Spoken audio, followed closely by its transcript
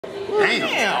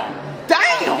Damn.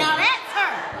 Now that's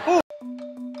her.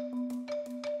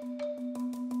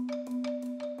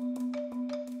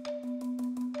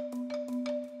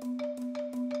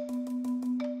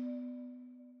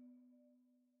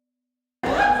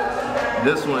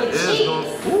 This one is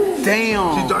going.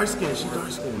 Damn. She dark skinned. She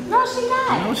dark skinned. No, she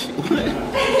not. No, she.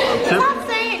 Stop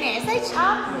saying that. Say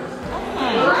chocolate.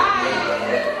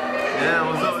 Yeah,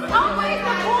 what's up with that? Always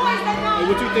the boys that know.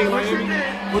 What you think, Miami?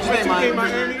 What you think,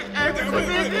 Miami?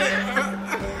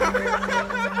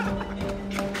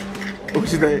 What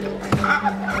you think?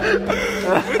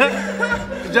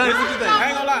 Johnny, what you think? I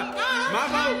ain't gonna lie. My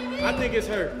vote, I think it's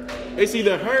her. It's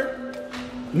either her.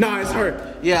 Nah, it's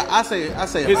her. Yeah, I say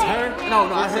It's her. her?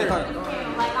 No, I say her.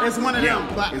 It's one of them.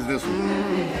 It's this one.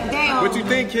 Damn. What you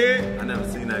think, kid? I never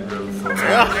seen that girl before.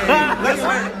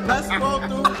 Let's scroll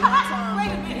through.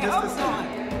 Wait a minute. Hold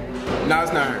on. Nah,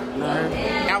 it's not her.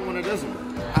 Got one of this one.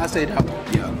 I say that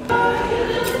one. Yeah.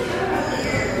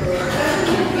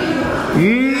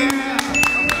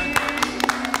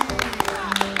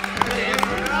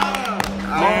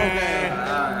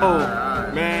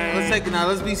 Man. Let's take it now.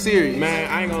 Let's be serious. Man,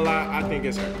 I ain't gonna lie. I think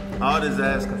it's her. All this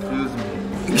ass confused me.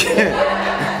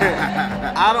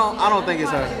 I don't think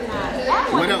it's her.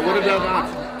 What are the other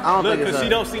options? I don't Look, think it's cause her. she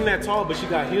don't seem that tall, but she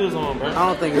got heels on, bro. I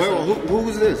don't think it's her. Who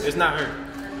was this? It's not her.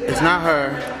 It's not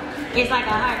her. It's like a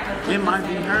heart. It might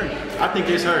be her. I think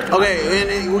it's her.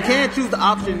 Okay, and we can't choose the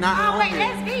option not. Oh, wait,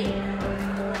 that's me.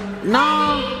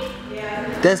 No,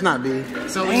 that's not B.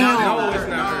 So No, it's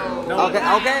not her. No.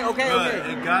 Okay. But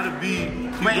it gotta be.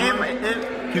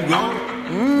 Keep going.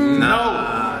 No.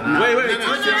 Wait. No, that's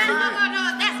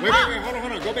Wait,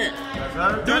 hold on, go back.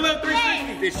 Do a little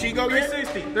 360. Did she go get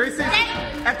 360. 360?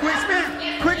 A quick spin.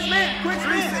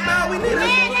 No, we need a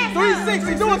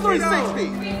 360. Do a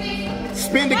 360.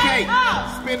 spin the cake.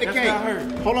 Spin the That's cake. not her.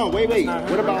 Hold on, wait.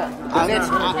 What about that's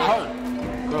not her?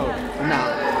 Bro. No.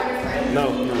 No.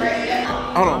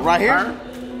 Hold on, right here.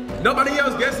 Nobody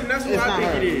else guessing. That's who It's I not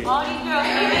think her. it is. All these girls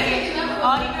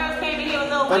came in here with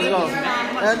little Let's wings go.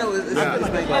 around. I know it's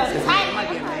Tight.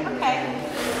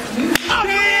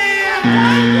 Okay.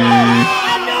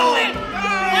 I knew it.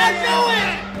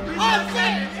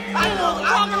 I know what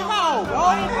I'm talking about,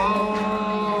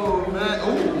 bro.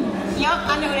 Yup, I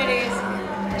know who that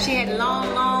is. She had long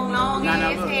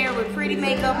ass hair with pretty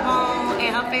makeup on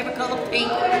and her favorite color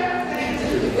pink.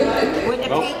 With the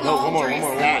pink long dress.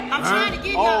 I'm trying to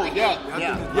give y'all a hint.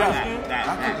 Yeah.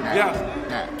 It's the girl.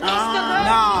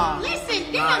 Nah.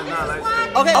 Listen, damn, this is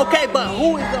why. Okay, but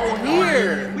who is on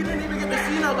here? We didn't even get to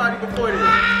see nobody before this.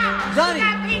 Johnny.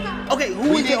 Okay,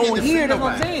 who is didn't on get to here? see That's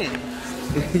what I'm nobody.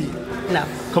 saying. No,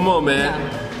 Come on, man.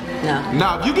 no.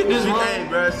 Nah, if you get this wrong. Hey,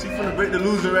 bro, she finna break the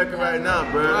losing record right now,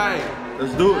 bro. Right.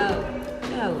 Let's do it.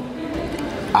 No.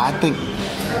 I think.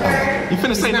 You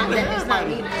finna say Not no to that. It's not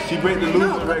everybody. me. She break the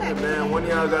losing record, man. One of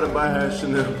y'all gotta buy her a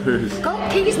Chanel purse. Go,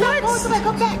 can you stop going?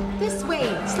 Go back this way.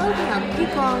 Slow down.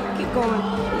 Keep going.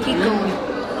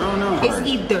 I don't know. It's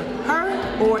either her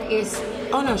or it's.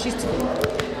 Oh no, she's.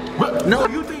 No,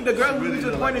 you think the girl who you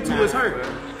just pointed to is her,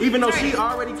 even though she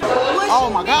already. Oh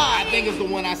my God. I think it's the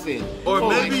one I said. Or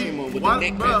Before I maybe, came on with why, the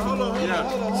neck bro, tattoo. hold on.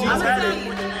 She's had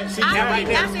it. She had right it.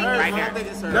 there. I think Right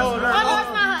it's there. her. No. Oh no, it's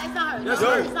not her. It's not her. Yes, It's sir.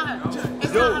 not her.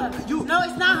 It's not her. No,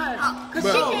 it's not her. Cause she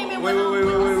came in with.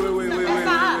 Wait. That's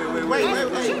not her. Wait.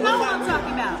 You know what I'm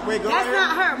talking about. Wait, go That's ahead.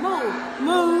 not her.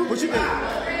 Move. What you think?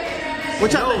 What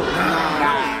y'all think?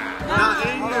 Nah,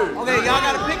 ain't here. Okay, y'all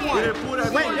gotta pick one.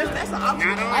 Wait, that's an option.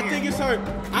 I think it's her.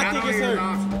 I think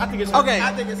it's her. Okay.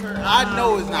 I think it's her. I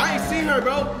know it's I not. ain't seen her,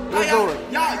 bro. Let's do it.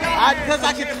 Y'all Because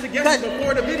I can to guess it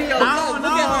before the video. Look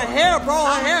at her hair, bro.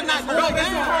 Her hair not Bro, going that's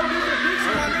a down. whole different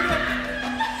picture, my nigga.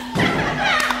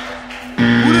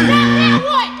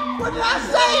 What did I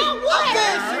say?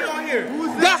 She on here.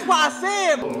 That's what I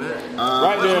said.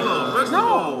 Right there. First of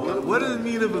all, what does it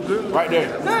mean if a girl? Right there.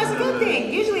 No, it's a good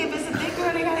thing. Usually, if it's a big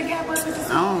girl, they got a gap. But if it's a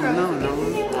small girl,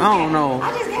 I don't know.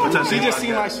 I just got She just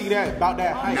seemed like she about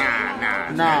that height.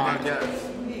 Nah.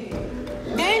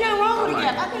 There ain't nothing wrong with a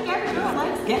gap. I think every girl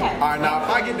likes gap. All right, now if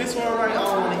I get this one right, I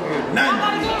don't want to hear I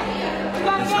got a gap. You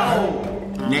got a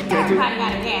gap. Neck tattoo? Everybody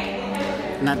got a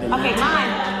gap. Nothing. Okay,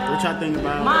 mine. What y'all think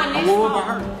about? Mine next What one. about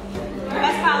her?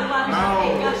 That's probably why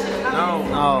No.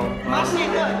 No. my shit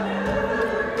look.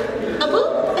 A boop.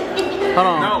 Hold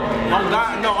on. No, on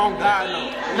God, no.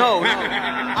 No.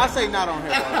 I say not on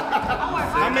here.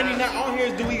 How many not on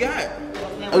here do we got?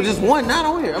 Oh, just one not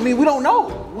on here. I mean, we don't know.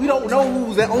 We don't know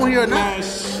who's on here or not.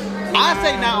 I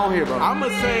say not on here, bro. I'ma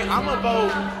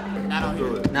vote. Not on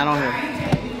here. Not on here.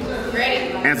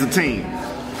 Ready? As a team.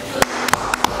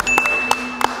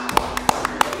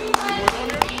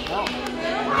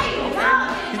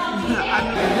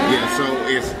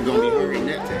 it's gonna be her in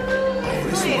that tattoo.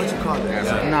 This is what you call it.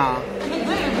 Nah.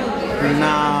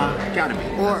 Nah. Gotta be.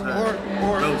 Or.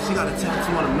 Bro, she got a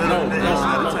tattoo on the middle of the neck. Not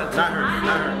her.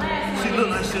 She look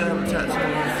like she have a tattoo on her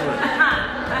foot.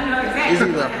 It's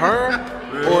either her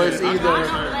or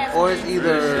it's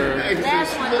either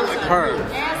her.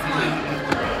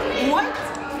 What?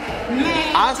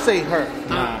 Man. I say her.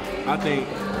 Nah, I think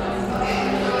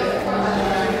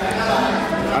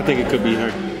it could be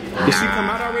her. Did she come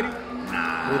out already?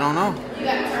 We don't know.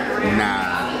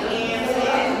 Nah.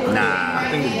 I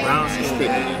think it's brown. She's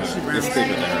sticking. It's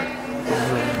sticking to her.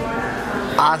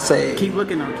 I say. Keep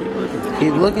looking though. Keep looking.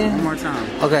 Keep looking. One more time.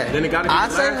 Okay. Then it gotta be I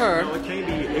say black. her. No, it can't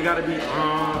be. It gotta be. It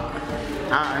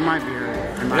might be her.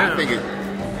 I think it.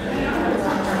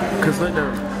 Cause look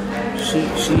though, she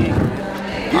ain't.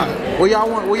 What y'all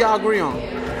want? What y'all agree on?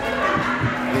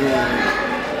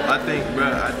 I think, bro.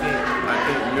 I think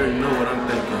you already know what I'm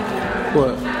thinking.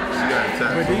 What? She got a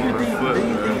tattoo on her foot.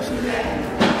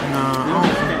 Nah.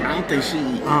 I don't think she.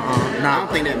 Nah. I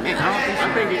don't think that makes.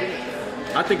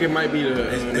 I think it might be the girl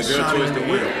towards the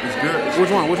whip. It's good.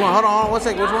 Which one? Which one? Hold on. 1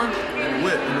 second. Which one? In the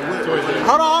whip.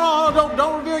 Hold on.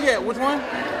 Don't reveal yet. Which one?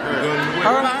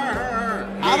 Her.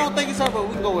 I don't think it's her, but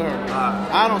we can go with her.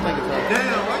 I don't think it's her.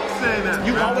 Damn, why you saying that?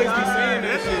 You always be saying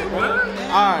that shit, bro.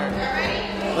 All right.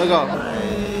 Let's go.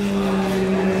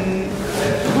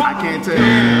 I can't tell.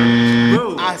 Bro.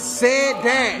 I said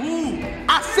that.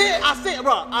 I said,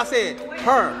 bro. I said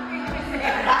her.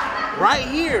 Right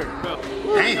here.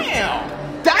 Damn.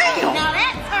 Damn. Now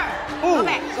that's her. Go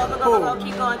back. Go.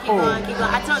 Keep going. I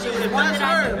told you it was one that I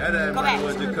knew. Go back.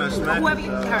 Whoever you,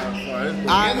 her.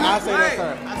 I say that's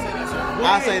her.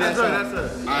 I say that's her. That's her.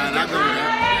 Alright, I go with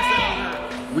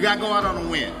that. We gotta go out on a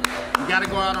win. We gotta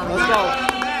go out on a win.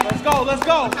 Let's go. That's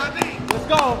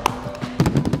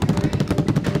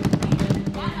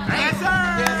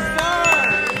her. Yes, sir.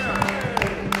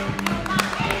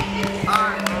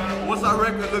 Alright, what's our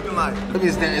record looking like? Look,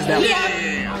 it's that.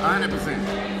 Yeah,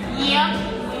 100%. Yep.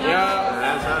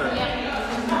 That's her.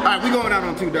 Alright, we going out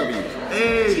on 2 W's.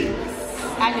 Hey.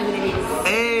 I knew what it is.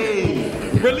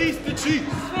 Hey. Release the cheeks.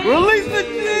 Release the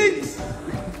cheeks.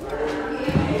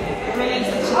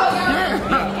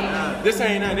 This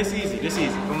ain't nothing. This easy.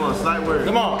 Come on, slight word.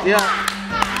 Come on. Yeah.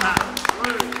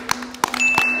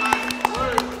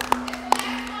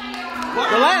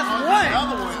 The last one.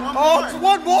 Oh, it's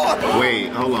one more. Wait,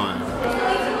 hold on.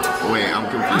 Wait, I'm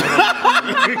confused.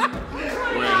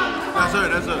 Wait,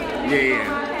 That's her.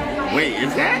 yeah. Wait,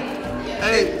 is that?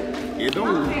 Hey. It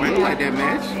don't like that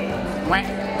match.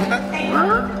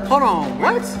 Hold on.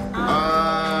 What?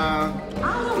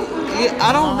 Yeah,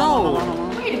 I don't know.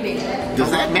 Wait a minute. Does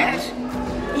that match?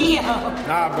 Yeah.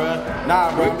 Nah,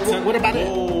 bro. What about it?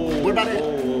 What about it?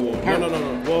 No.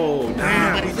 Whoa,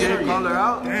 damn. Nobody said it. Call her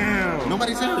out? Damn.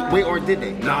 Nobody said it. Wait, or did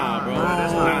they? Nah, bro.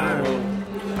 That's not her, bro.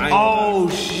 Oh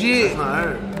shit. That's not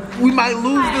her. We might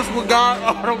lose this with God.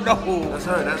 I don't know. That's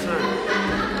her. That's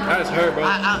her, bro.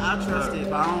 I trust it,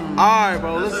 but I don't. All right,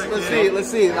 bro. Let's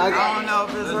see it. I don't know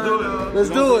if it's her. Though. Let's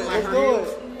do it.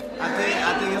 I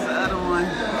think it's the other one.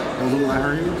 Does it look like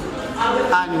her ears?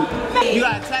 You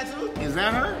got a tattoo? Is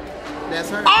that her? That's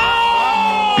her.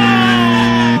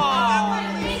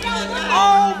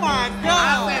 Oh my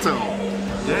God. So,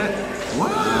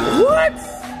 What?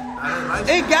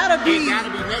 It gotta be. it gotta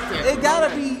be neck tattoo. It gotta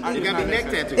be. It gotta be neck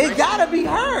tattoo. It gotta be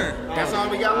her. That's all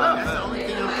we got left. That's the only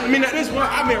thing. I mean, this one,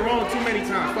 I've been wrong too many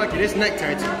times. Fuck it, it's neck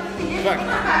tattoo. Fuck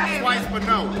it. Twice, but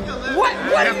no. What?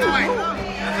 That's twice.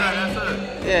 That's her.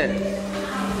 Yeah.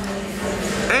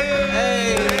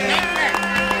 Hey.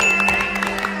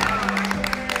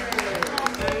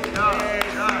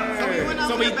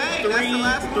 So we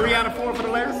 3 out of 4 for the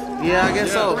last? Yeah, I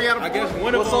guess so. 3 out of 4. I guess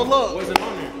one of So them look. wasn't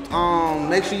on there.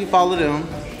 Make sure you follow them.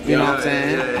 You know what I'm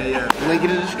saying? Link in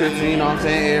the description. You know what I'm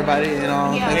saying? Everybody. You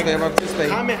know. Thanks for everybody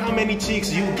participating. Comment how many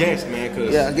cheeks you guessed, man. Cause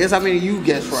Yeah. Guess how many you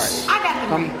guessed right. I got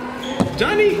them.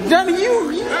 Johnny. You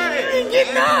didn't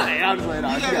get none. I'm just like,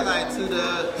 You got like to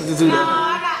the.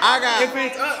 I got. If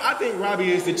it's I think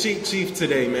Robbie is the cheek chief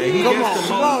today, man. He Come gets on, the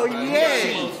come on, most.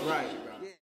 yeah. Right.